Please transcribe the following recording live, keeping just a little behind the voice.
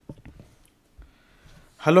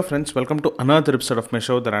Hello, friends. Welcome to another episode of my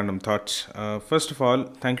show, The Random Thoughts. First of all,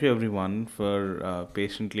 thank you everyone for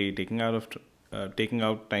patiently taking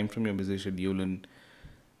out time from your busy schedule and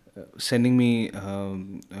sending me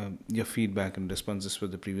your feedback and responses for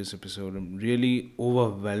the previous episode. I'm really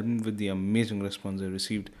overwhelmed with the amazing response I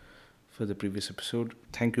received for the previous episode.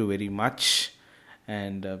 Thank you very much,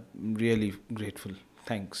 and really grateful.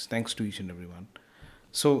 Thanks to each and everyone.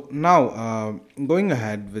 So now, going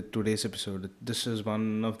ahead with today's episode, this is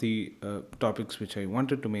one of the topics which I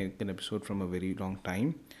wanted to make an episode from a very long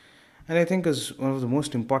time, and I think is one of the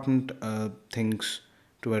most important things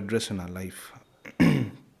to address in our life,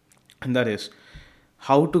 and that is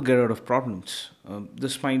how to get out of problems.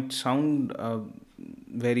 This might sound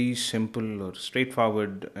very simple or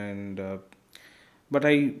straightforward, and but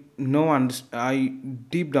I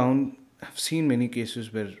deep down have seen many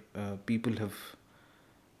cases where people have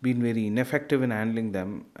been very ineffective in handling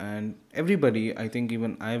them, and everybody, I think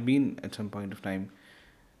even I've been at some point of time,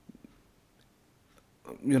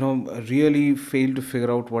 really failed to figure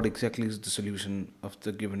out what exactly is the solution of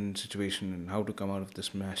the given situation and how to come out of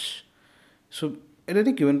this mess. So at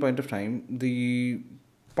any given point of time, the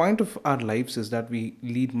point of our lives is that we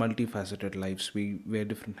lead multifaceted lives. We wear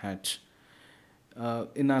different hats.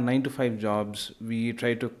 In our 9 to 5 jobs, we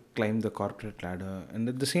try to climb the corporate ladder, and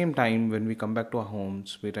at the same time, when we come back to our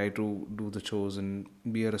homes, we try to do the chores and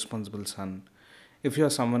be a responsible son. If you're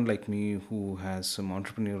someone like me who has some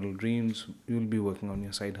entrepreneurial dreams, you'll be working on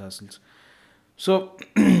your side hustles. So,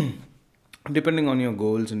 depending on your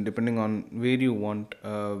goals and depending on where you want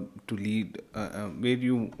to lead, where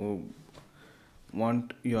you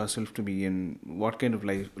want yourself to be, and what kind of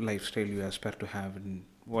lifestyle you aspire to have, and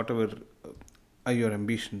whatever are your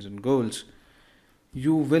ambitions and goals,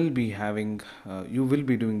 you will be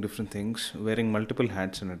doing different things, wearing multiple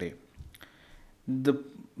hats in a day. The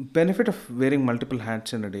benefit of wearing multiple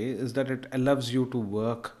hats in a day is that it allows you to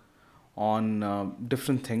work on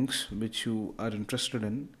different things which you are interested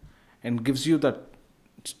in, and gives you that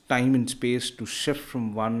time and space to shift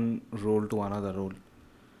from one role to another role,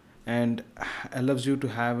 and allows you to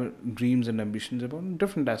have dreams and ambitions about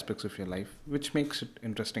different aspects of your life, which makes it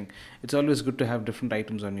interesting. It's always good to have different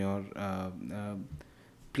items on your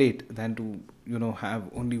plate than to have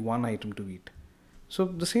only one item to eat. So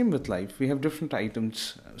the same with life. We have different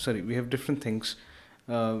items. Sorry, we have different things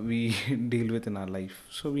we deal with in our life.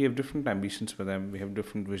 So we have different ambitions for them. We have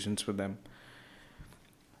different visions for them.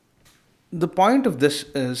 The point of this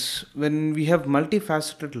is when we have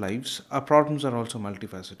multifaceted lives, our problems are also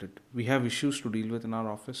multifaceted. We have issues to deal with in our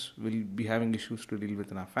office. We'll be having issues to deal with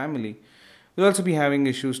in our family. We'll also be having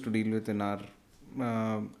issues to deal with in our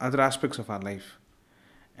other aspects of our life.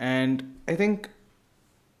 And I think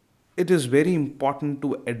it is very important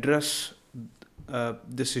to address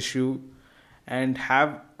this issue and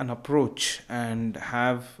have an approach and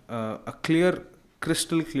have a clear,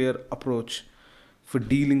 crystal clear approach for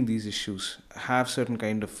dealing these issues. Have certain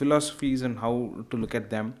kind of philosophies and how to look at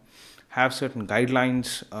them, have certain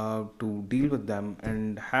guidelines to deal with them,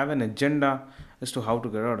 and have an agenda as to how to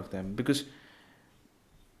get out of them, because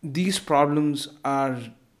these problems are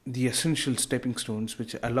the essential stepping stones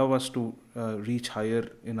which allow us to reach higher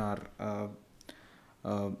in our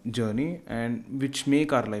journey, and which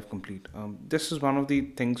make our life complete. This is one of the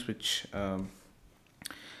things which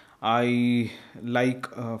I like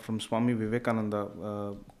from Swami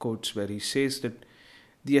Vivekananda quotes, where he says that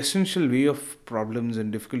the essential way of problems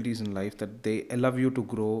and difficulties in life, that they allow you to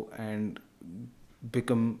grow and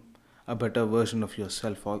become a better version of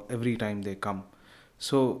yourself every time they come.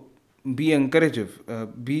 So be encourative,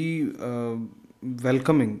 be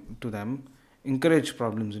welcoming to them, encourage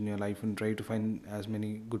problems in your life, and try to find as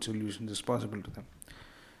many good solutions as possible to them.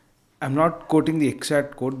 I'm not quoting the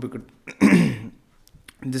exact quote, because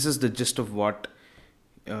this is the gist of what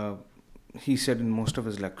uh, he said in most of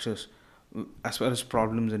his lectures. As far as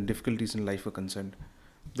problems and difficulties in life are concerned,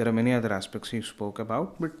 there are many other aspects he spoke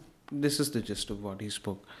about, but this is the gist of what he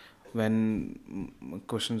spoke when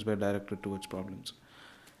questions were directed towards problems.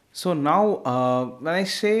 So now, when I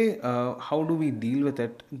say how do we deal with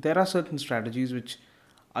it, there are certain strategies which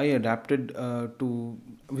I adapted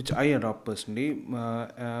which I adopt personally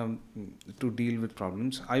to deal with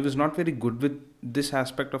problems. I was not very good with this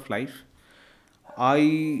aspect of life.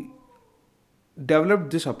 I developed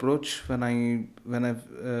this approach when I've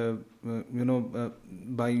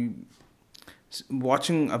by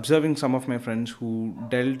observing some of my friends who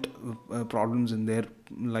dealt problems in their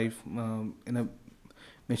life in a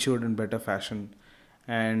matured and better fashion,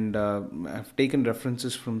 and I've taken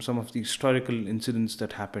references from some of the historical incidents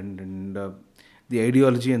that happened, and the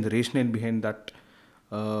ideology and the rationale behind that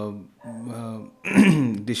uh,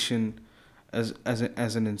 decision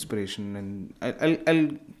as an inspiration, and I'll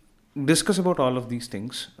discuss about all of these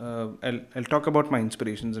things. I'll talk about my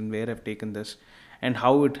inspirations and where I've taken this, and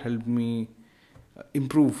how it helped me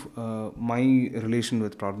improve my relation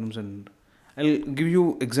with problems. And I'll give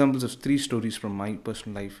you examples of three stories from my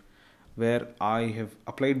personal life where I have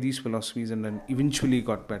applied these philosophies and then eventually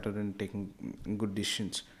got better in taking good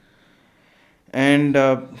decisions. And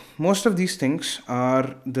most of these things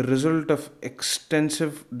are the result of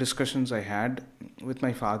extensive discussions I had with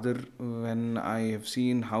my father when I have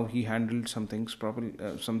seen how he handled some things properly,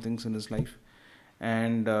 some things in his life,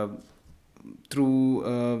 and through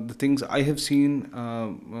the things I have seen,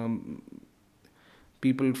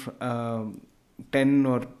 people 10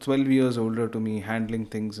 or 12 years older to me handling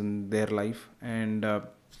things in their life, and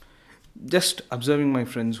just observing my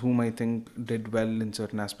friends whom I think did well in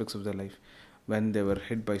certain aspects of their life when they were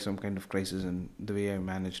hit by some kind of crisis, and the way I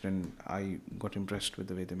managed, and I got impressed with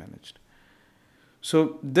the way they managed.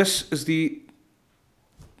 So this is the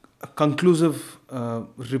conclusive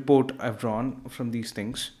report I've drawn from these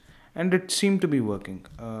things, and it seemed to be working.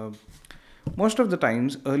 Most of the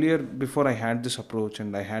times, earlier, before I had this approach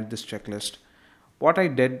and I had this checklist, what I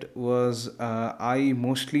did was I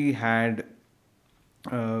mostly had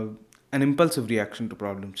uh, an impulsive reaction to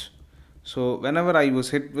problems. So whenever I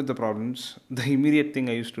was hit with the problems, the immediate thing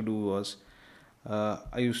I used to do was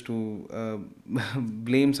I used to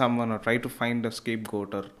blame someone or try to find a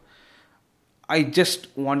scapegoat, or I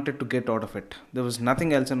just wanted to get out of it. There was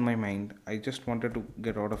nothing else in my mind. I just wanted to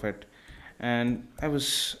get out of it, and I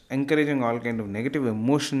was encouraging all kind of negative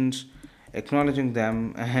emotions, acknowledging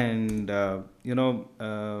them, and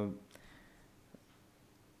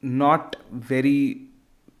not very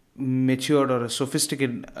matured or a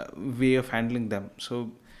sophisticated way of handling them.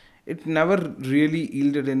 So it never really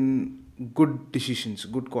yielded in good decisions,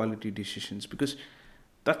 good quality decisions, because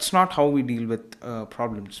that's not how we deal with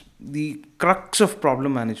problems. The crux of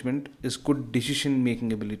problem management is good decision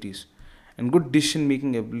making abilities, and good decision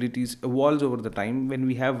making abilities evolves over the time when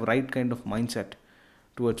we have right kind of mindset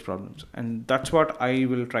towards problems, and that's what I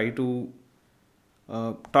will try to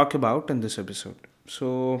talk about in this episode.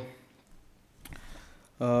 So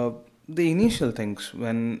uh, the initial things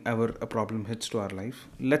whenever a problem hits to our life,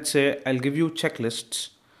 let's say I'll give you checklists,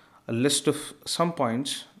 a list of some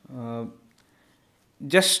points.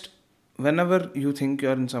 Just whenever you think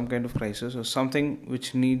you're in some kind of crisis or something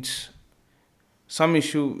which needs some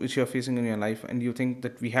issue which you're facing in your life, and you think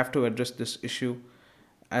that we have to address this issue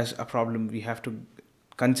as a problem, we have to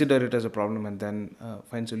consider it as a problem and then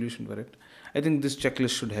find solution for it. I think this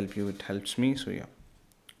checklist should help you. It helps me. So yeah,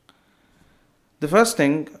 the first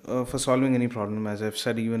thing for solving any problem, as I've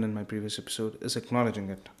said even in my previous episode, is acknowledging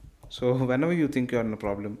it. So whenever you think you're in a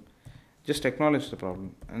problem, just acknowledge the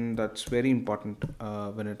problem, and that's very important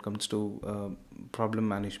when it comes to problem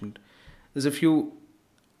management. Is if you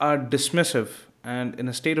are dismissive and in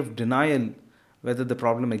a state of denial whether the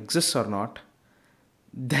problem exists or not,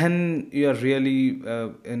 then you are really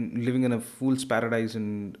living in a fool's paradise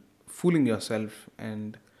and fooling yourself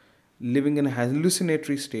and living in a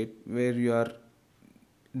hallucinatory state where you are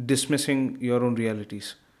dismissing your own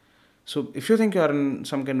realities. So if you think you are in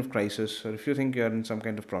some kind of crisis, or if you think you are in some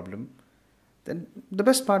kind of problem, then the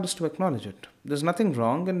best part is to acknowledge it. There's nothing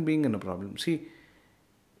wrong in being in a problem. See,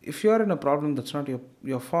 if you are in a problem, that's not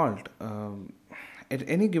your fault. At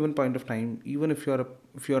any given point of time, even if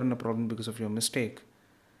you're in a problem because of your mistake,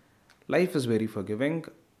 life is very forgiving.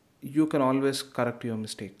 You can always correct your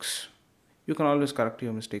mistakes. You can always correct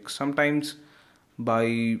your mistakes. Sometimes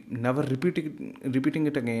by never repeating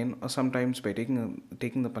it again, or sometimes by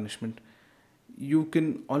taking the punishment, you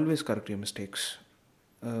can always correct your mistakes.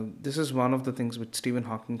 This is one of the things which Stephen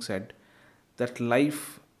Hawking said, that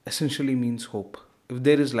life essentially means hope. If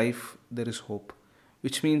there is life, there is hope,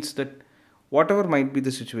 which means that whatever might be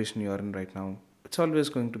the situation you are in right now, it's always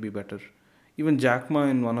going to be better. Even Jack Ma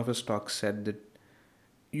in one of his talks said that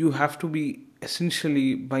you have to be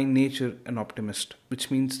essentially by nature an optimist,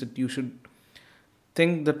 which means that you should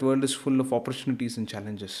think that world is full of opportunities and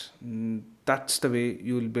challenges. That's the way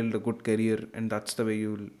you will build a good career, and that's the way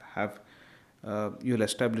you'll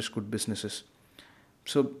establish good businesses.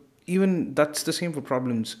 So even that's the same for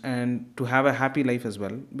problems, and to have a happy life as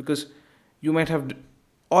well, because you might have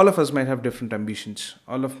all of us might have different ambitions.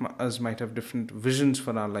 All of us might have different visions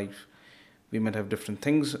for our life. We might have different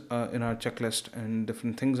things in our checklist, and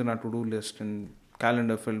different things in our to-do list and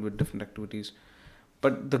calendar filled with different activities.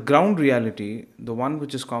 But the ground reality, the one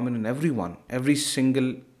which is common in everyone, every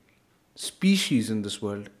single species in this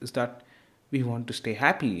world, is that we want to stay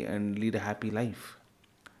happy and lead a happy life.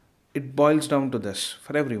 It boils down to this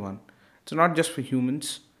for everyone. It's not just for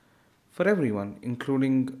humans, for everyone,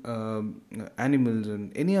 including animals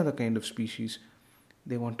and any other kind of species.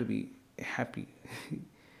 They want to be happy.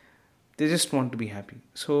 They just want to be happy.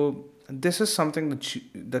 So this is something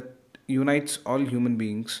that unites all human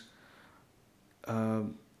beings. Uh,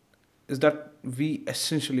 is that we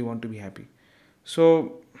essentially want to be happy.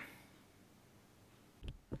 So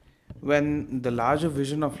when the larger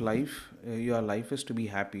vision of life, your life is to be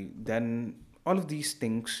happy, then all of these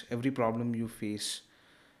things, every problem you face,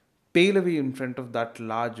 pale away in front of that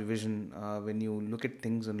large vision. When you look at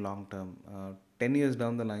things in long term, 10 years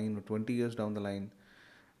down the line or 20 years down the line,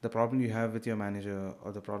 the problem you have with your manager,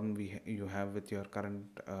 or the problem you have with your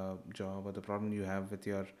current job, or the problem you have with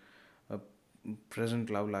your uh, present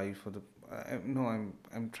love life, or the no,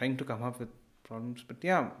 I'm trying to come up with problems, but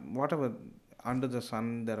yeah, whatever, under the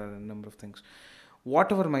sun there are a number of things.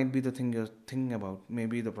 Whatever might be the thing you're thinking about,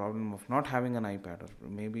 maybe the problem of not having an iPad, or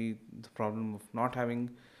maybe the problem of not having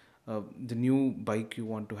the new bike you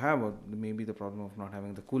want to have, or maybe the problem of not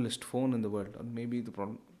having the coolest phone in the world, or maybe the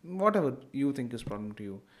problem, whatever you think is problem to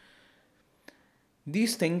you,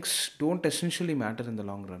 these things don't essentially matter in the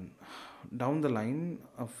long run. Down the line,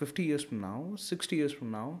 50 years from now, 60 years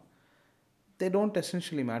from now, they don't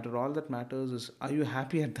essentially matter. All that matters is, are you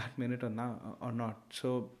happy at that minute or not?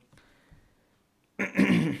 So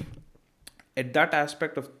at that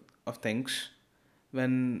aspect of things,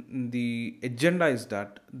 when the agenda is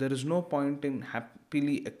that, there is no point in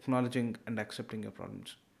happily acknowledging and accepting your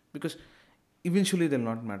problems, because eventually they'll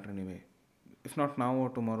not matter anyway. If not now or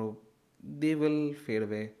tomorrow, they will fade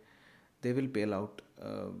away, they will pale out.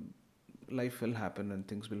 Life will happen and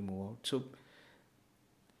things will move out. So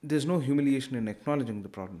there's no humiliation in acknowledging the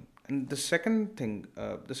problem. And the second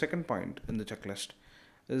point in the checklist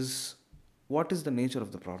is, what is the nature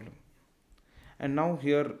of the problem? And now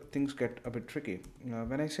here things get a bit tricky.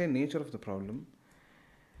 When I say nature of the problem,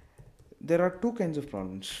 there are two kinds of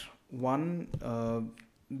problems. One,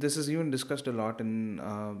 this is even discussed a lot in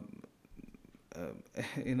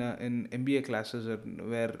MBA classes,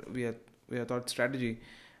 where we are taught strategy,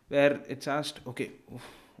 where it's asked, okay,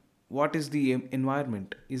 what is the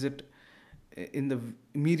environment? Is it in the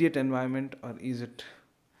immediate environment, or is it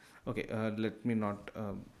okay? Let me not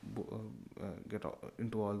get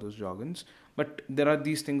into all those jargons, but there are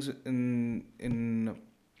these things in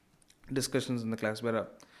discussions in the class, where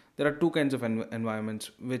there are two kinds of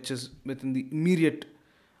environments, which is within the immediate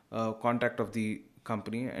contact of the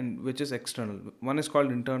company, and which is external. One is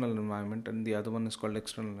called internal environment, and the other one is called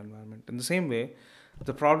external environment. In the same way,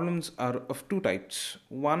 the problems are of two types.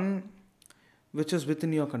 One, which is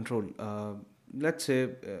within your control. Let's say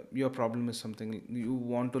your problem is something, you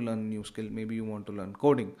want to learn a new skill, maybe you want to learn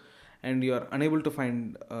coding, and you are unable to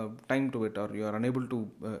find time to it, or you are unable to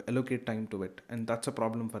allocate time to it, and that's a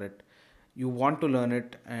problem for it. You want to learn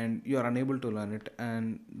it and you are unable to learn it,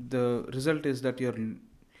 and the result is that you're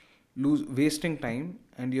wasting time,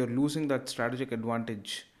 and you're losing that strategic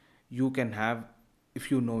advantage you can have if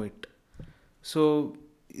you know it. So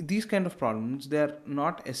these kind of problems, they are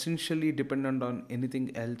not essentially dependent on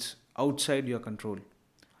anything else outside your control.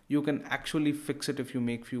 You can actually fix it if you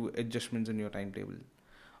make few adjustments in your timetable,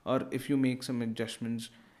 or if you make some adjustments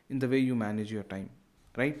in the way you manage your time,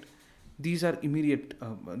 right? These are immediate,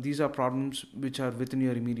 these are problems which are within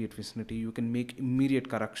your immediate vicinity. You can make immediate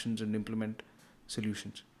corrections and implement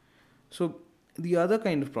solutions. So the other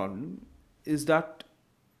kind of problem is that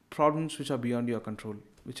problems which are beyond your control,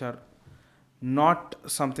 which are not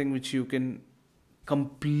something which you can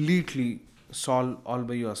completely solve all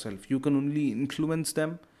by yourself. You can only influence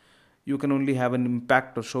them, you can only have an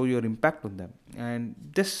impact or show your impact on them. And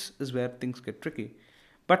this is where things get tricky.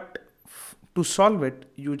 But to solve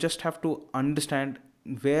it, you just have to understand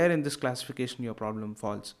where in this classification your problem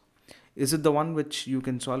falls. Is it the one which you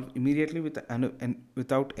can solve immediately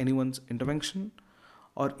without anyone's intervention?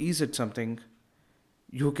 Or is it something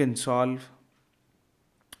you can solve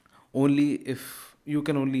only if you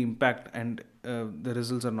can only impact, and the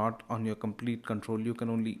results are not on your complete control, you can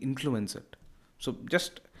only influence it? So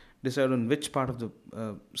just decide on which part of the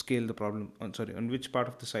scale the problem on which part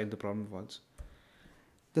of the side the problem falls.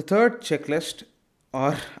 The third checklist,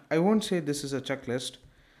 or I won't say this is a checklist,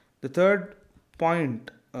 the third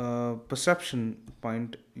point, perception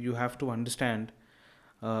point, you have to understand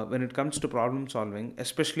when it comes to problem solving,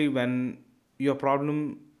 especially when your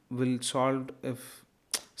problem will solve if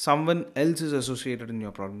someone else is associated in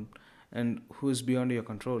your problem and who is beyond your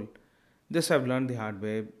control. This I've learned the hard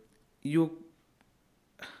way. You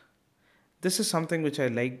This is something which I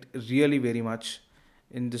liked really very much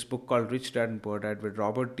in this book called Rich Dad and Poor Dad, where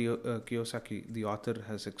Robert Kiyosaki, the author,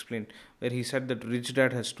 has explained, where he said that Rich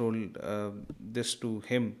Dad has told this to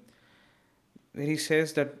him, where he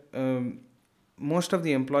says that most of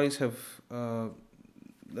the employees have.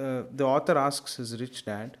 The author asks his rich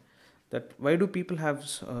dad that why do people have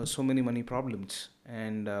so many money problems,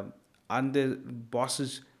 and aren't the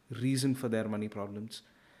bosses reason for their money problems?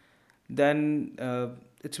 Then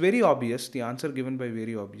it's very obvious, the answer given by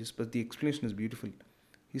very obvious, but the explanation is beautiful.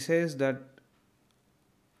 He says that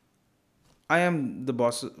I am the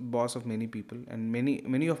boss of many people, and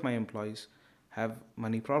many of my employees have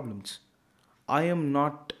money problems. I am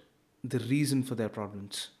not the reason for their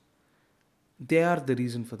problems. They are the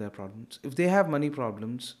reason for their problems. If they have money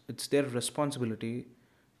problems, it's their responsibility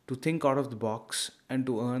to think out of the box and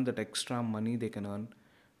to earn that extra money they can earn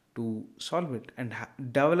to solve it, and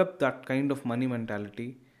develop that kind of money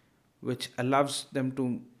mentality which allows them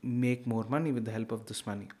to make more money with the help of this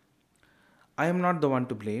money. I am not the one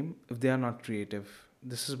to blame if they are not creative.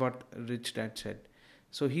 This is what Rich Dad said.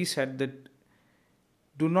 So he said that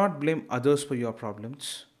do not blame others for your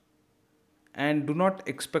problems, and do not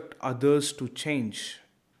expect others to change.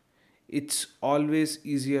 It's always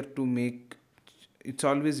easier to make it's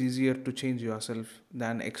always easier to change yourself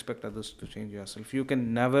than expect others to change yourself. You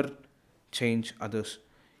can never change others.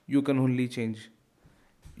 You can only change.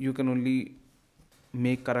 You can only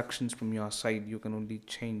make corrections from your side. You can only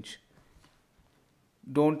change.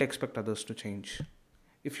 Don't expect others to change.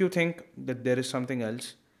 If you think that there is something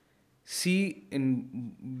else, see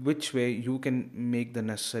in which way you can make the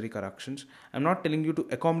necessary corrections. I'm not telling you to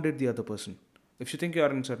accommodate the other person. If you think you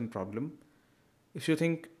are in a certain problem, if you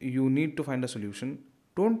think you need to find a solution,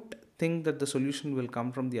 don't think that the solution will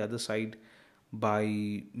come from the other side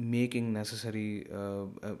by making necessary,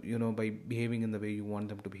 by behaving in the way you want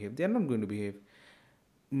them to behave. They are not going to behave.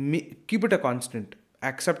 Keep it a constant.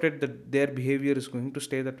 Accept it that their behavior is going to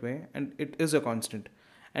stay that way, and it is a constant.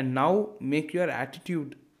 And now make your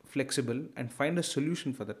attitude flexible and find a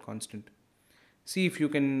solution for that constant. See if you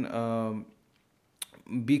can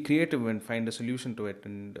be creative and find a solution to it,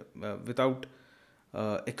 and without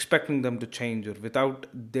expecting them to change, or without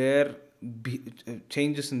their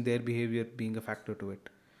changes in their behavior being a factor to it.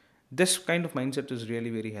 This kind of mindset is really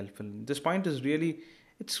very helpful. This point is really,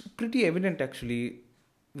 it's pretty evident actually.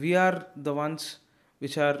 We are the ones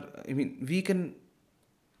which are, I mean, we can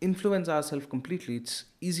influence ourselves completely. It's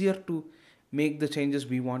easier to make the changes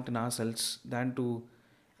we want in ourselves than to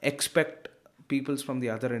expect peoples from the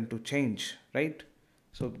other end to change, right?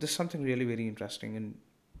 So this is something really very interesting, and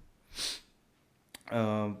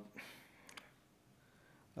uh,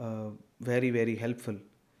 very very helpful.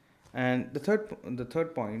 And the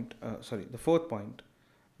third point, sorry, the fourth point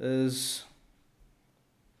is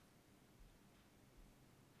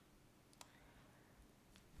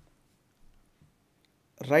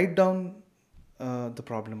write down the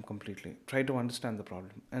problem completely. Try to understand the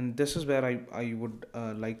problem, and this is where I would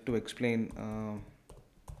like to explain.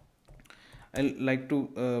 I like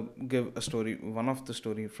to give a story, one of the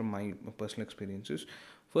story from my personal experiences.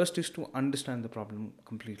 First is to understand the problem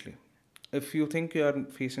completely. If you think you are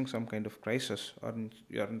facing some kind of crisis, or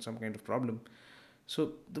you are in some kind of problem,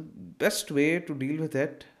 so the best way to deal with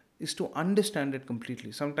it is to understand it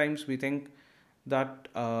completely. Sometimes we think that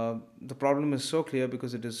the problem is so clear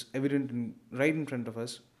because it is evident right in front of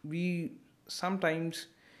us. We sometimes,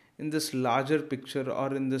 in this larger picture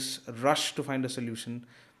or in this rush to find a solution,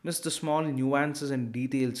 miss the small nuances and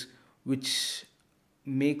details which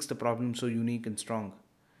makes the problem so unique and strong.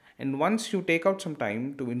 And once you take out some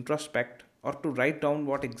time to introspect or to write down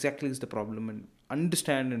what exactly is the problem and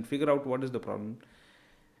understand and figure out what is the problem,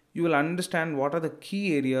 you will understand what are the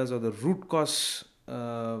key areas or the root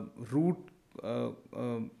uh,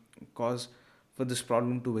 uh, cause for this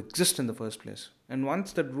problem to exist in the first place. And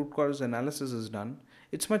once that root cause analysis is done,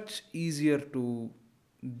 it's much easier to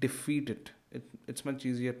defeat it. It's much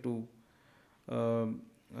easier to um,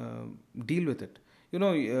 uh, deal with it.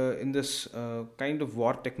 In this kind of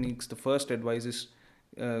war techniques, the first advice is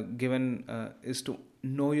given is to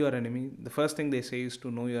know your enemy. The first thing they say is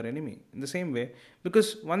to know your enemy. In the same way,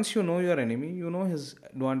 because once you know your enemy, you know his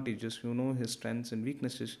advantages, you know his strengths and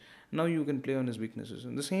weaknesses. Now you can play on his weaknesses.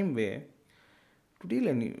 In the same way, to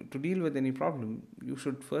deal with any problem, you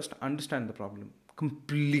should first understand the problem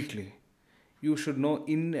completely. You should know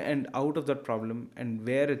in and out of that problem, and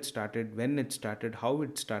where it started, when it started, how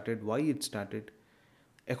it started, why it started.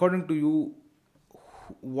 According to you,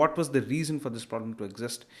 what was the reason for this problem to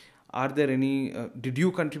exist? Are there any did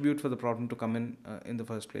you contribute for the problem to come in the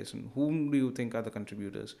first place, and whom do you think are the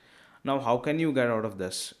contributors? Now how can you get out of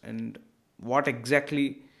this, and what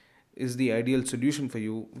exactly is the ideal solution for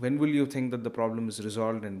you? When will you think that the problem is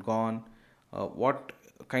resolved and gone? What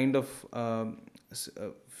kind of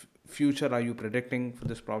future are you predicting for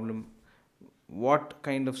this problem? What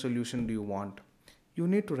kind of solution do you want? You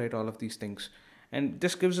need to write all of these things, and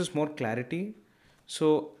this gives us more clarity.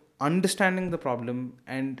 So understanding the problem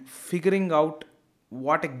and figuring out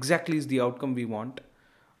what exactly is the outcome we want,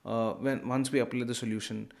 when once we apply the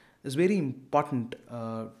solution, is very important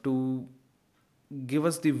to give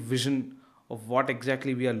us the vision of what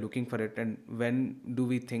exactly we are looking for it, and when do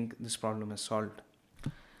we think this problem is solved.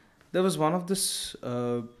 There was one of this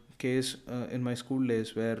case in my school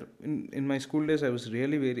days, where in my school days I was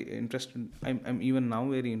really very interested. I'm even now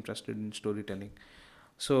very interested in storytelling.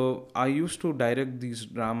 So I used to direct these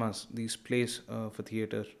dramas, these plays for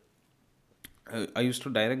theater. I used to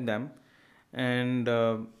direct them, and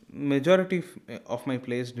majority of my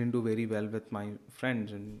plays didn't do very well with my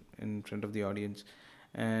friends in front of the audience,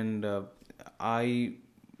 and I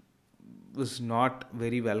was not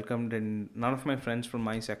very welcomed, and none of my friends from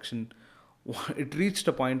my section it reached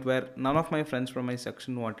a point where none of my friends from my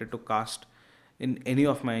section wanted to cast in any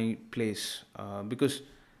of my plays, because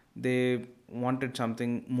they wanted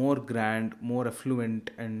something more grand, more affluent,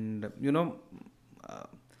 and uh,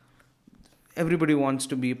 everybody wants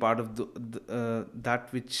to be part of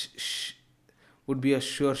that which would be a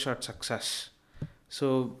sure shot success.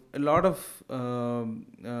 So a lot of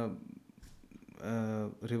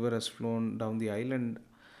river has flown down the aisle, and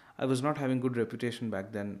I was not having good reputation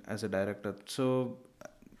back then as a director. So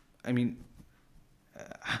I mean,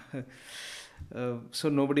 so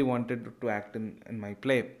nobody wanted to act in my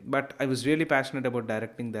play, but I was really passionate about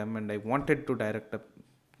directing them, and I wanted to direct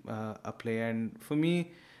a play. And for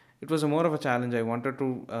me, it was a more of a challenge. I wanted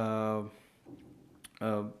to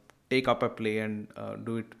uh, take up a play and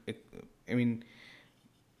do it. I mean,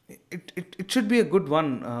 it should be a good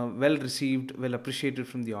one, well received, well appreciated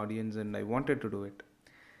from the audience, and I wanted to do it.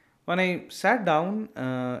 When I sat down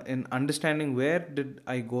in understanding where did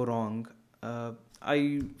I go wrong,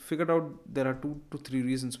 I figured out there are two to three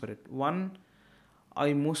reasons for it. One,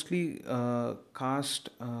 I mostly cast.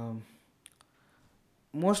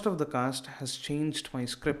 Most of the cast has changed my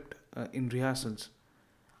script in rehearsals.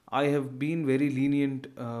 I have been very lenient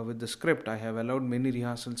with the script. I have allowed many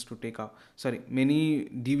rehearsals to take up, sorry, many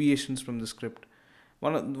deviations from the script.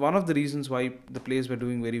 One of the reasons why the plays were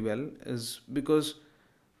doing very well is because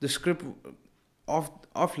the script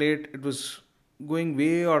of late it was going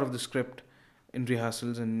way out of the script in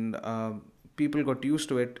rehearsals, and people got used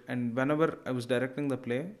to it. And whenever I was directing the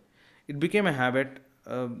play, it became a habit.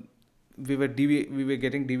 We were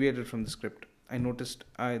getting deviated from the script. I noticed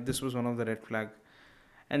this was one of the red flag.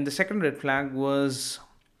 And the second red flag was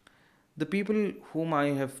the people whom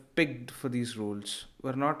I have picked for these roles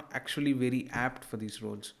were not actually very apt for these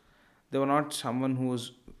roles. They were not someone who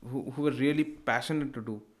were really passionate to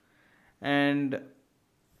do. And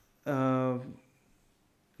uh,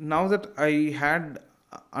 now that I had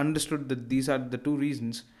understood that these are the two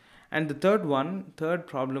reasons, and the third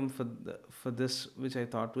problem for this, which I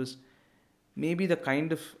thought was maybe the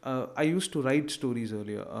kind of I used to write stories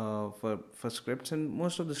earlier for scripts, and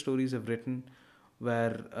most of the stories I've written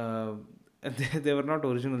were they were not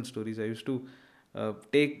original stories. I used to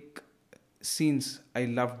take scenes I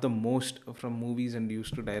loved the most from movies and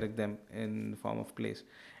used to direct them in the form of plays.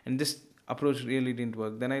 And this approach really didn't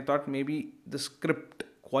work. Then I thought maybe the script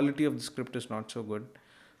quality of the script is not so good.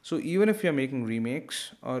 So even if you're making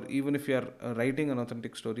remakes, or even if you're writing an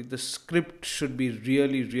authentic story, the script should be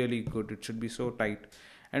really, really good. It should be so tight.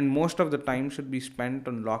 And most of the time should be spent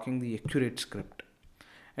on locking the accurate script.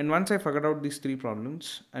 And once I figured out these three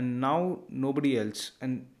problems, and now nobody else,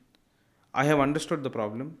 and I have understood the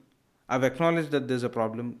problem, I've acknowledged that there's a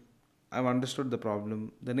problem, I've understood the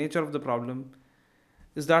problem. The nature of the problem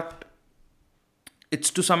is that it's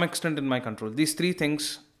to some extent in my control. These three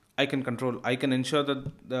things I can control. I can ensure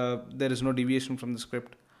that there is no deviation from the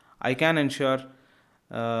script. I can ensure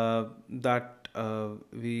that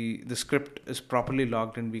the script is properly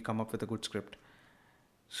logged and we come up with a good script.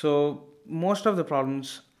 So most of the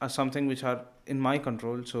problems are something which are in my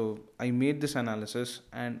control. So I made this analysis,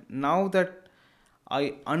 and now that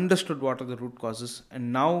I understood what are the root causes,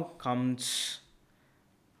 and now comes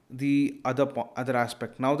the other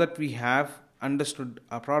aspect. Now that we have understood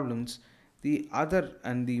our problems, the other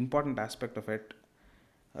and the important aspect of it,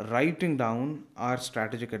 writing down our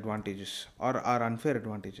strategic advantages or our unfair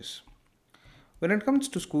advantages. When it comes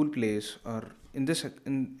to school plays, or in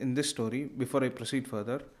this story, before I proceed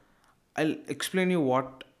further, I'll explain you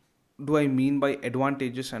what do I mean by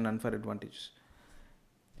advantages and unfair advantages.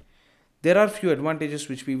 There are few advantages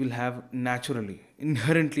which we will have naturally.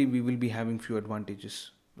 Inherently we will be having few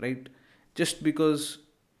advantages, right? Just because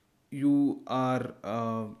you are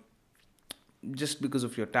just because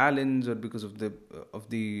of your talents, or because of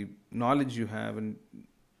the knowledge you have, and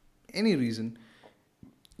any reason,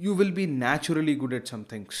 you will be naturally good at some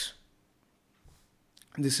things.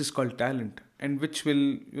 This is called talent, and which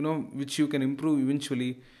will, which you can improve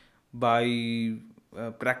eventually by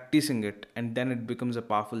practicing it, and then it becomes a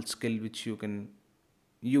powerful skill which you can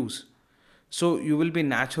use. So you will be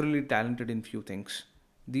naturally talented in few things.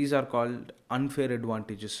 These are called unfair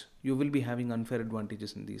advantages. You will be having unfair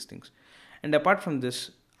advantages in these things. And apart from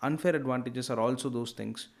this, unfair advantages are also those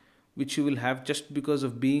things which you will have just because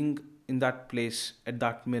of being in that place at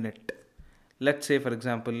that minute. Let's say, for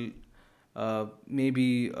example,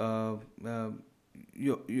 maybe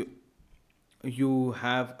you you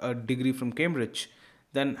have a degree from Cambridge,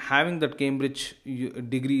 then having that Cambridge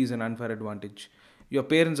degree is an unfair advantage. Your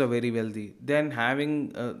parents are very wealthy, then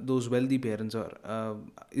having those wealthy parents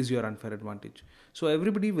is your unfair advantage. So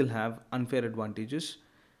everybody will have unfair advantages.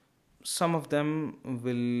 Some of them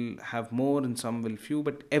will have more and some will few,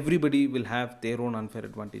 but everybody will have their own unfair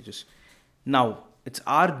advantages. Now it's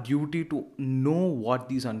our duty to know what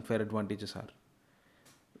these unfair advantages are.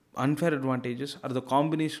 Unfair advantages are the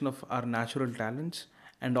combination of our natural talents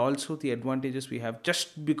and also the advantages we have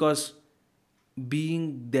just because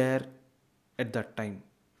being there at that time.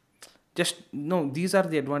 Just no, these are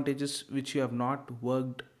the advantages which you have not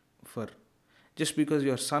worked for. Just because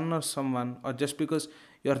you're son or someone, or just because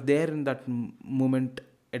you're there in that moment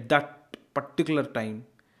at that particular time,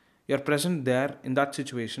 you're present there in that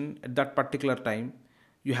situation at that particular time,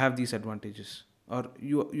 you have these advantages. Or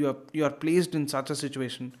you are placed in such a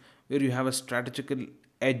situation where you have a strategical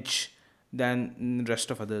edge than the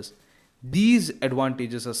rest of others. These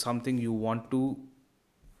advantages are something you want to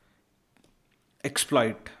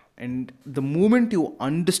exploit. And the moment you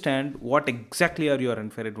understand what exactly are your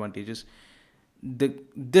unfair advantages,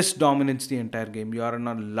 this dominates the entire game. You are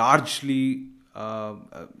not largely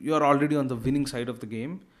you are already on the winning side of the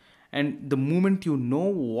game. And the moment you know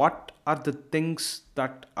what are the things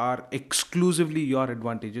that are exclusively your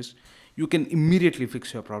advantages, you can immediately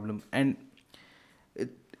fix your problem. And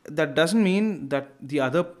it, that doesn't mean that the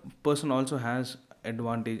other person also has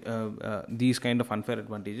advantage these kind of unfair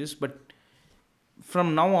advantages, but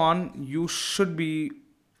from now on you should be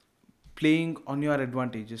playing on your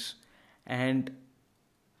advantages and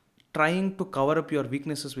trying to cover up your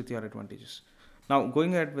weaknesses with your advantages. Now,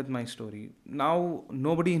 going ahead with my story, now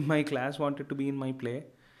nobody in my class wanted to be in my play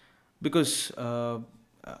because I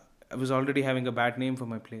was already having a bad name for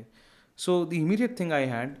my play. So, the immediate thing I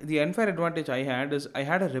had, the unfair advantage I had is I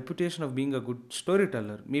had a reputation of being a good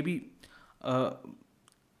storyteller. Maybe uh,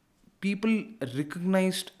 people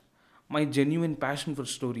recognized my genuine passion for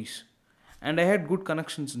stories, and I had good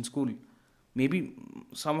connections in school. Maybe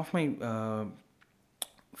some of my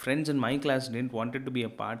friends in my class didn't wanted to be a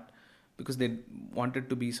part because they wanted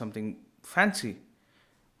to be something fancy.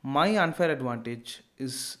 My unfair advantage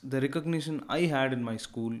is the recognition I had in my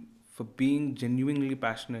school for being genuinely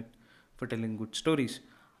passionate for telling good stories.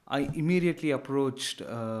 I immediately approached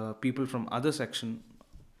people from other section,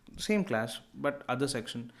 same class but other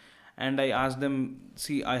section, and I asked them,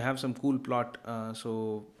 "See, I have some cool plot.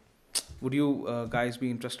 So, would you guys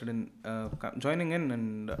be interested in joining in?"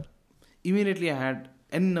 And immediately I had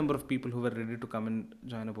n number of people who were ready to come and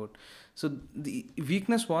join aboard. So the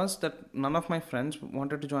weakness was that none of my friends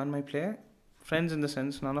wanted to join my play. Friends in the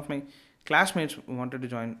sense, none of my classmates wanted to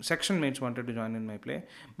join. Section mates wanted to join in my play.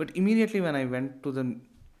 But immediately when I went to the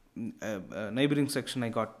neighboring section, I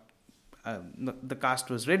got the cast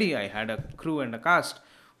was ready. I had a crew and a cast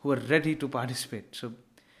who were ready to participate. So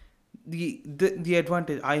the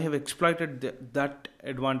advantage I have exploited that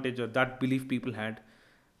advantage or that belief people had,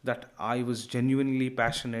 that I was genuinely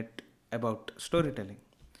passionate about storytelling.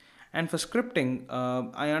 And for scripting,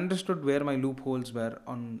 I understood where my loopholes were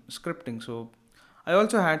on scripting. So I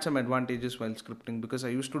also had some advantages while scripting because I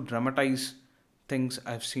used to dramatize things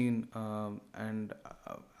I've seen, and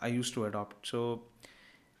I used to adopt. So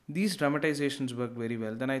these dramatizations worked very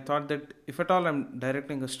well. Then I thought that if at all I'm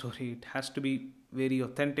directing a story, it has to be very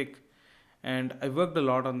authentic. And I worked a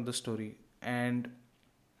lot on the story. And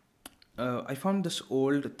I found this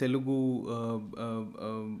old Telugu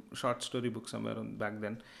short story book somewhere back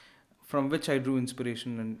then, from which I drew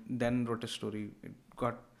inspiration and then wrote a story. It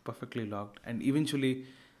got perfectly logged, and eventually,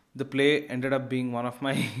 the play ended up being one of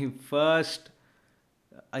my first.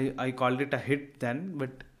 I called it a hit then,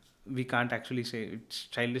 but we can't actually say, it's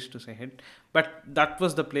childish to say hit, but that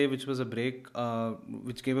was the play which was a break,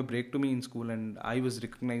 which gave a break to me in school, and I was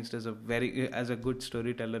recognized as as a good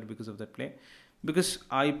storyteller because of that play, because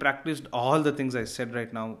I practiced all the things I said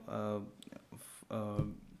right now, uh,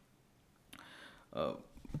 uh,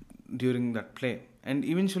 during that play. And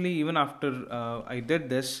eventually, even after I did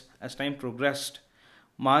this, as time progressed,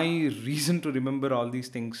 my reason to remember all these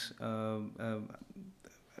things,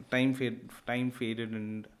 time faded,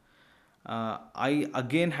 and I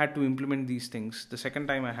again had to implement these things. The second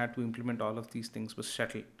time I had to implement all of these things was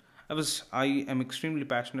shuttle. I am extremely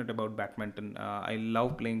passionate about badminton. I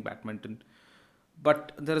love playing badminton,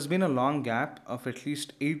 but there has been a long gap of at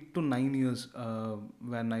least 8 to 9 years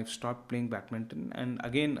when I've stopped playing badminton. And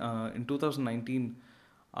again, in 2019,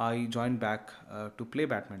 I joined back to play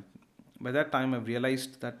badminton. By that time, I've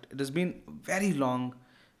realized that it has been very long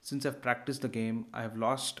since I've practiced the game. I have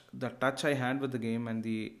lost the touch I had with the game and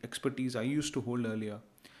the expertise I used to hold earlier.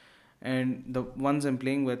 And the ones I'm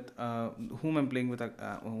playing with, whom I'm playing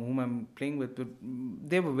with,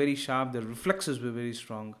 they were very sharp. Their reflexes were very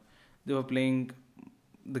strong. They were playing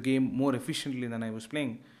the game more efficiently than I was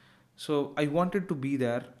playing. So I wanted to be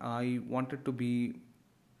there. I wanted to be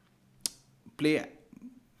play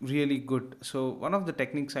really good. So one of the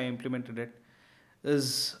techniques I implemented it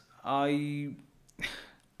is I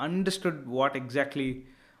understood what exactly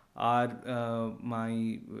are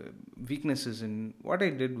my weaknesses, and what I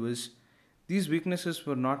did was, these weaknesses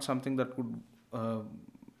were not something that would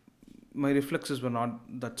my reflexes were not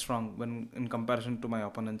that strong when in comparison to my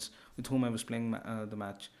opponents with whom I was playing the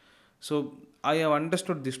match. So I have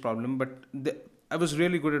understood this problem, but I was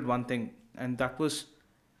really good at one thing, and that was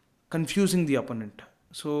confusing the opponent.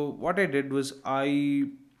 So what I did was, I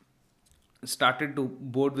started to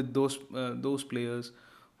board with those players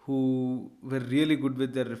who were really good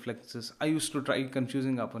with their reflexes. I used to try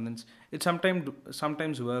confusing opponents. It sometimes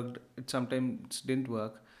worked, it sometimes didn't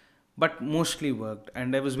work, but mostly worked.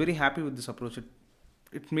 And I was very happy with this approach.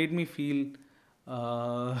 It made me feel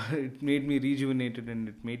it made me rejuvenated, and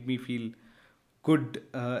it made me feel good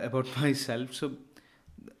about myself. So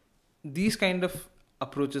these kind of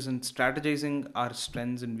approaches and strategizing our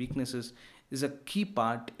strengths and weaknesses is a key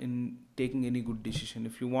part in taking any good decision.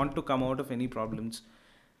 If you want to come out of any problems,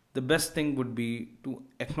 the best thing would be to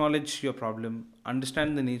acknowledge your problem,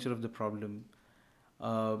 understand the nature of the problem,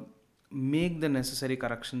 uh, make the necessary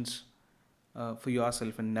corrections for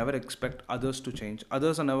yourself, and never expect others to change.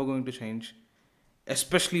 Others are never going to change,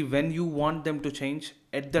 especially when you want them to change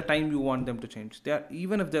at the time you want them to change. They are,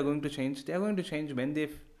 even if they're going to change, they are going to change when they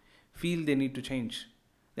feel they need to change.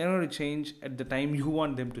 They're not going to change at the time you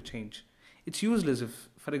want them to change. It's useless if,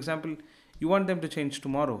 for example, you want them to change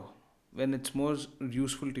tomorrow when it's more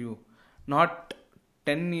useful to you, not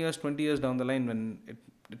 10 years, 20 years down the line when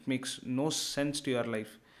it makes no sense to your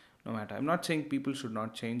life. No matter. I'm not saying people should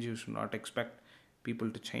not change, you should not expect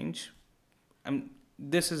people to change.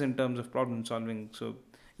 This is in terms of problem solving. So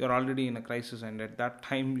you're already in a crisis, and at that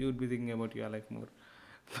time, you'd be thinking about your life more.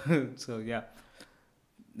 So yeah,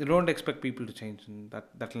 don't expect people to change, and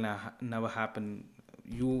that'll never happen.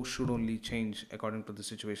 You should only change according to the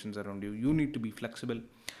situations around you. You need to be flexible.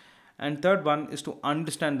 And third one is to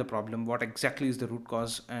understand the problem, what exactly is the root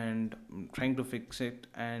cause, and trying to fix it.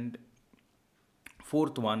 And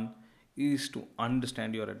fourth one is to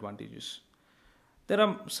understand your advantages. There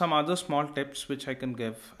are some other small tips which I can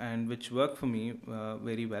give and which work for me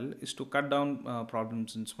very well, is to cut down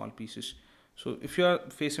problems in small pieces. So if you are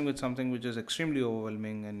facing with something which is extremely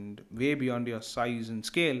overwhelming and way beyond your size and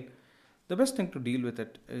scale, the best thing to deal with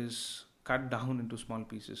it is cut down into small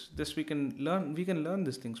pieces. This we can learn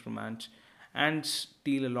these things from ants. Ants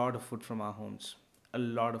steal a lot of food from our homes, a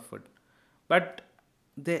lot of food, but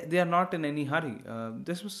they are not in any hurry.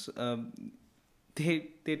 This was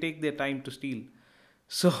they take their time to steal.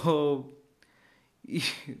 So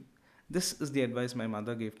this is the advice my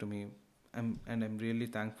mother gave to me. I'm really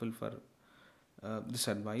thankful for this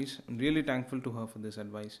advice. I'm really thankful to her for this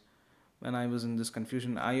advice. When I was in this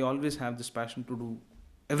confusion, I always have this passion to do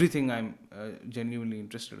everything I'm genuinely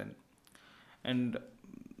interested in, and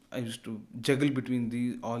I used to juggle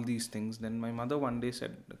between all these things. Then my mother one day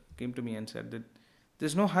came to me and said that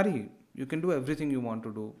there's no hurry. You can do everything you want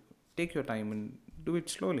to do. Take your time and do it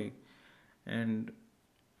slowly. And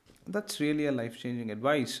that's really a life changing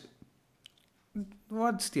advice.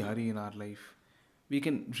 What's the hurry in our life? We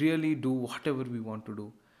can really do whatever we want to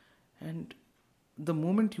do. And the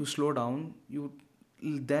moment you slow down, you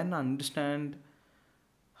then understand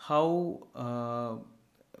how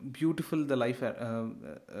beautiful the life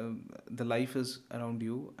is around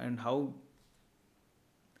you, and how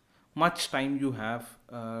much time you have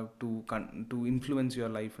to influence your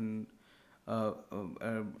life and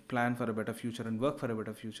plan for a better future and work for a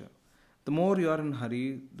better future. The more you are in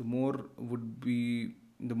hurry, the more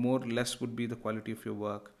less would be the quality of your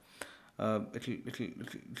work.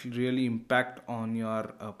 It'll really impact on your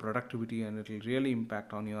productivity, and it'll really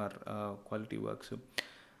impact on your quality work. So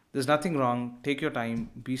there's nothing wrong. Take your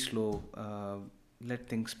time, be slow, let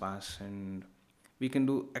things pass, and we can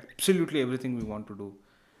do absolutely everything we want to do.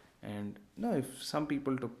 And no, if some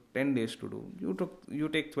people took 10 days to do, you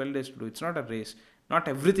take 12 days to do. It's not a race. Not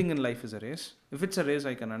everything in life is a race. If it's a race,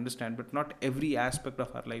 I can understand, but not every aspect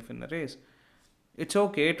of our life in a race. It's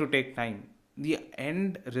okay to take time. The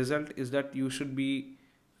end result is that you should be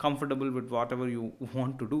comfortable with whatever you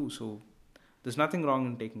want to do. So there's nothing wrong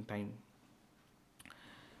in taking time.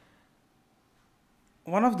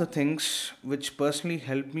 One of the things which personally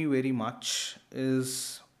helped me very much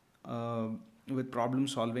is uh, with problem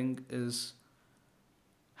solving is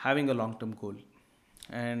having a long term goal.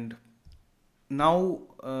 And now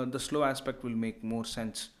the slow aspect will make more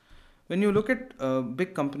sense. When you look at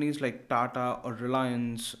big companies like Tata or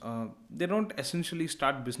Reliance, they don't essentially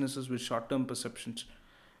start businesses with short term perceptions.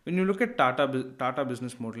 When you look at Tata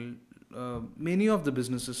business model, many of the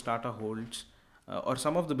businesses Tata holds, or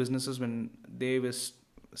some of the businesses when they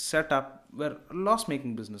set up, were loss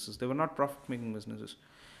making businesses. They were not profit making businesses.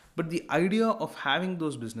 But the idea of having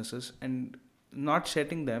those businesses and not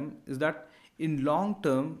setting them is that in long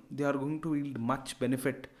term they are going to yield much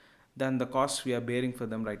benefit than the costs we are bearing for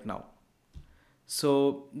them right now.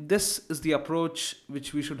 So this is the approach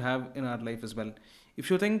which we should have in our life as well.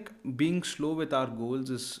 If you think being slow with our goals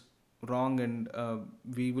is wrong and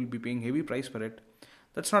we will be paying heavy price for it,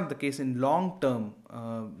 that's not the case. In long term,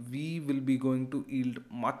 we will be going to yield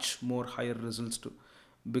much more higher results too,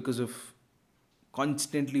 because of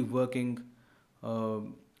constantly working uh,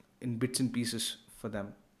 in bits and pieces for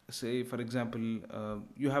them. Say, for example,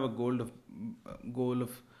 you have a goal of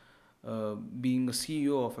being a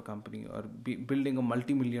CEO of a company, or building a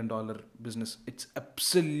multi-million dollar business. It's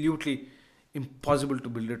absolutely impossible to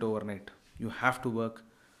build it overnight. You have to work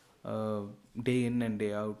uh, day in and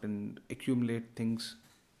day out and accumulate things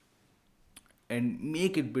and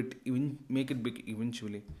make it big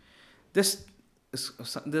eventually. This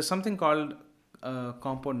there's something called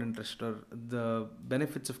compound interest, or the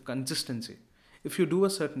benefits of consistency. If you do a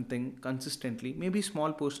certain thing consistently, maybe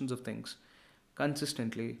small portions of things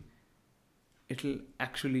consistently, it'll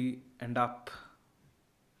actually end up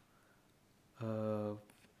uh,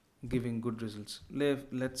 giving good results.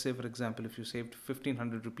 Let's say, for example, if you saved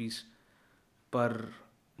 1500 rupees per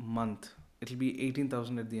month, it'll be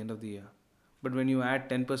 18,000 at the end of the year. But when you add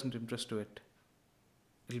 10% interest to it,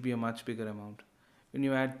 it'll be a much bigger amount. When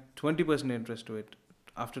you add 20% interest to it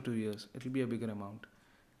after 2 years, it'll be a bigger amount.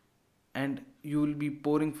 And you will be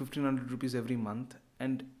pouring 1500 rupees every month.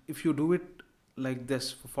 And if you do it like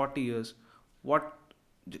this for 40 years, what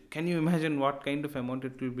can you imagine what kind of amount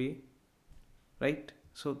it will be, right?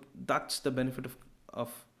 So that's the benefit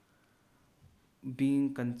of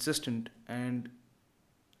being consistent, and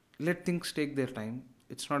let things take their time.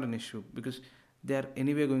 It's not an issue because they're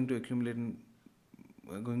anyway going to accumulate and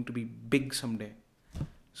going to be big someday.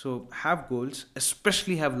 So have goals,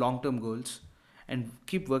 especially have long term goals, and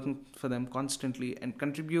keep working for them constantly and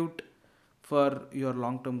contribute for your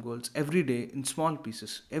long term goals every day in small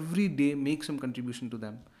pieces. Every day, make some contribution to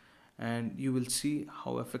them, and you will see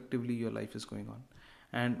how effectively your life is going on.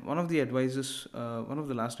 And one of the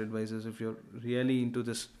last advices, if you're really into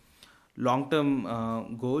this long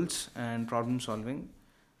term goals and problem solving,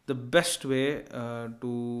 the best way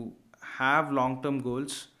to have long term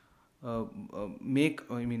goals make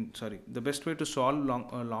I mean sorry the best way to solve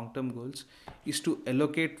long term goals is to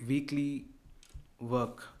allocate weekly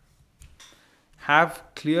work. Have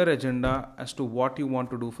clear agenda as to what you want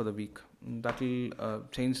to do for the week. That will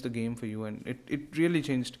change the game for you, and it really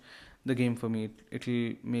changed the game for me.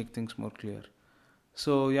 It'll make things more clear.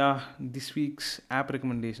 So yeah, this week's app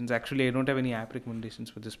recommendations. Actually, I don't have any app recommendations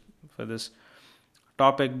for this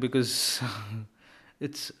topic because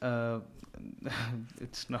it's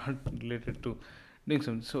it's not related to doing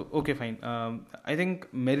something. So okay, fine. I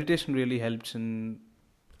think meditation really helps in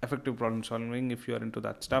effective problem solving if you are into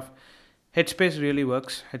that stuff. Headspace really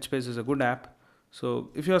works. Headspace is a good app. So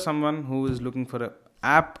if you are someone who is looking for a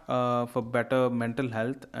app for better mental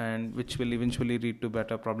health, and which will eventually lead to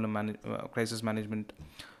better crisis management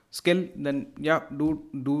skill, then yeah,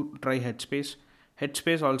 do try Headspace.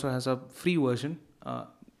 Headspace also has a free version.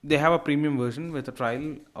 They have a premium version with a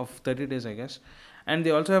trial of 30 days, I guess, and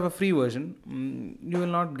they also have a free version. You will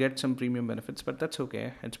not get some premium benefits, but that's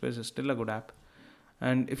okay. Headspace is still a good app,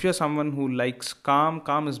 And if you're someone who likes Calm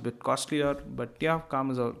is a bit costlier, but yeah, Calm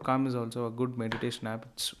is also a good meditation app.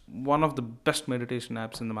 It's one of the best meditation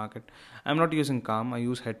apps in the market. I'm not using Calm. I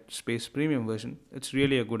use Headspace premium version. It's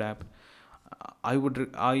really a good app.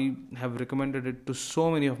 I have recommended it to so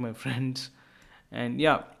many of my friends. And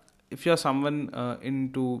yeah, if you're someone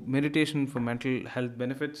into meditation for mental health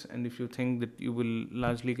benefits, and if you think that you will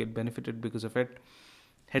largely get benefited because of it,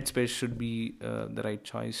 Headspace should be the right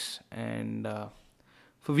choice. And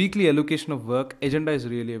for weekly allocation of work, Agenda is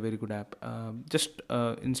really a very good app. Just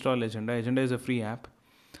install Agenda. Agenda is a free app.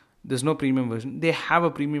 There's no premium version. They have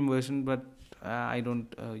a premium version, but I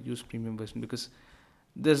don't use premium version because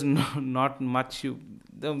there's not much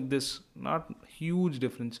there's not huge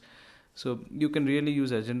difference. So you can really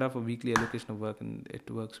use Agenda for weekly allocation of work, and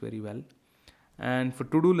it works very well. And for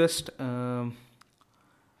to-do list,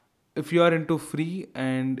 if you are into free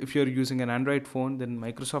and if you're using an Android phone, then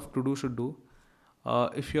Microsoft To Do should do.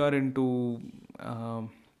 If you are into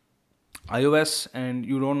iOS and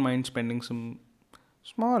you don't mind spending some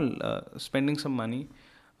money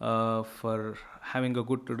for having a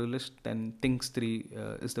good to-do list, then Things 3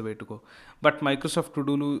 is the way to go. But Microsoft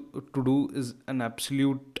To Do is an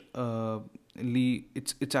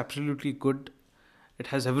it's absolutely good. It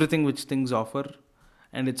has everything which Things offer,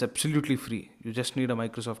 and it's absolutely free. You just need a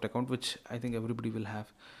Microsoft account, which I think everybody will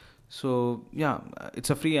have. So yeah, it's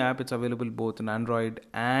a free app. It's available both in Android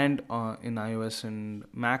and in iOS and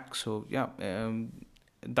Mac. So yeah,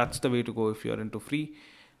 that's the way to go if you're into free.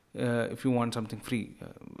 If you want something free,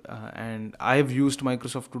 and I've used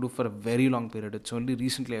Microsoft To Do for a very long period. It's only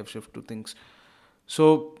recently I've shifted to Things.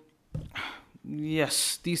 So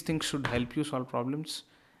yes, these things should help you solve problems.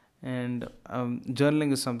 And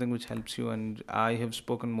journaling is something which helps you, and I have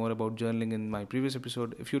spoken more about journaling in my previous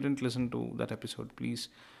episode. If you didn't listen to that episode, please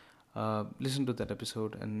listen to that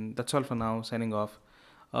episode. And that's all for now. Signing off.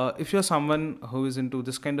 If you're someone who is into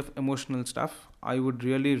this kind of emotional stuff, I would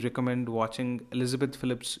really recommend watching Elizabeth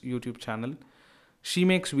Phillips' YouTube channel. She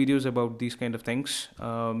makes videos about these kind of things.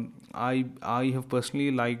 I have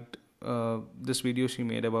personally liked this video she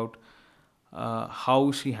made about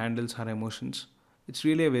how she handles her emotions. It's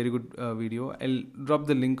really a very good video. I'll drop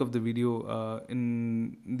the link of the video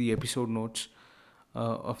in the episode notes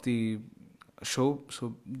of the show.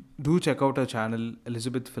 So do check out her channel,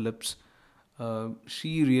 Elizabeth Phillips.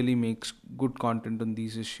 She really makes good content on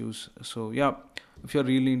these issues. So yeah, if you're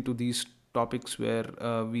really into these topics where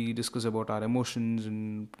we discuss about our emotions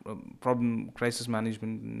and problem crisis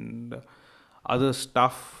management and other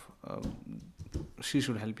stuff, she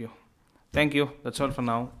should help you. Thank you. That's all for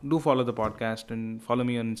now. Do follow the podcast and follow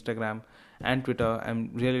me on Instagram and Twitter. I'm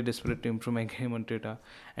really desperate to improve my game on Twitter.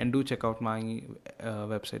 And do check out my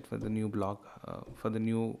website for the new blog,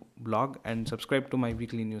 and subscribe to my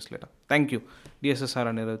weekly newsletter. Thank you. DSSR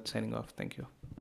Anirudh signing off. Thank you.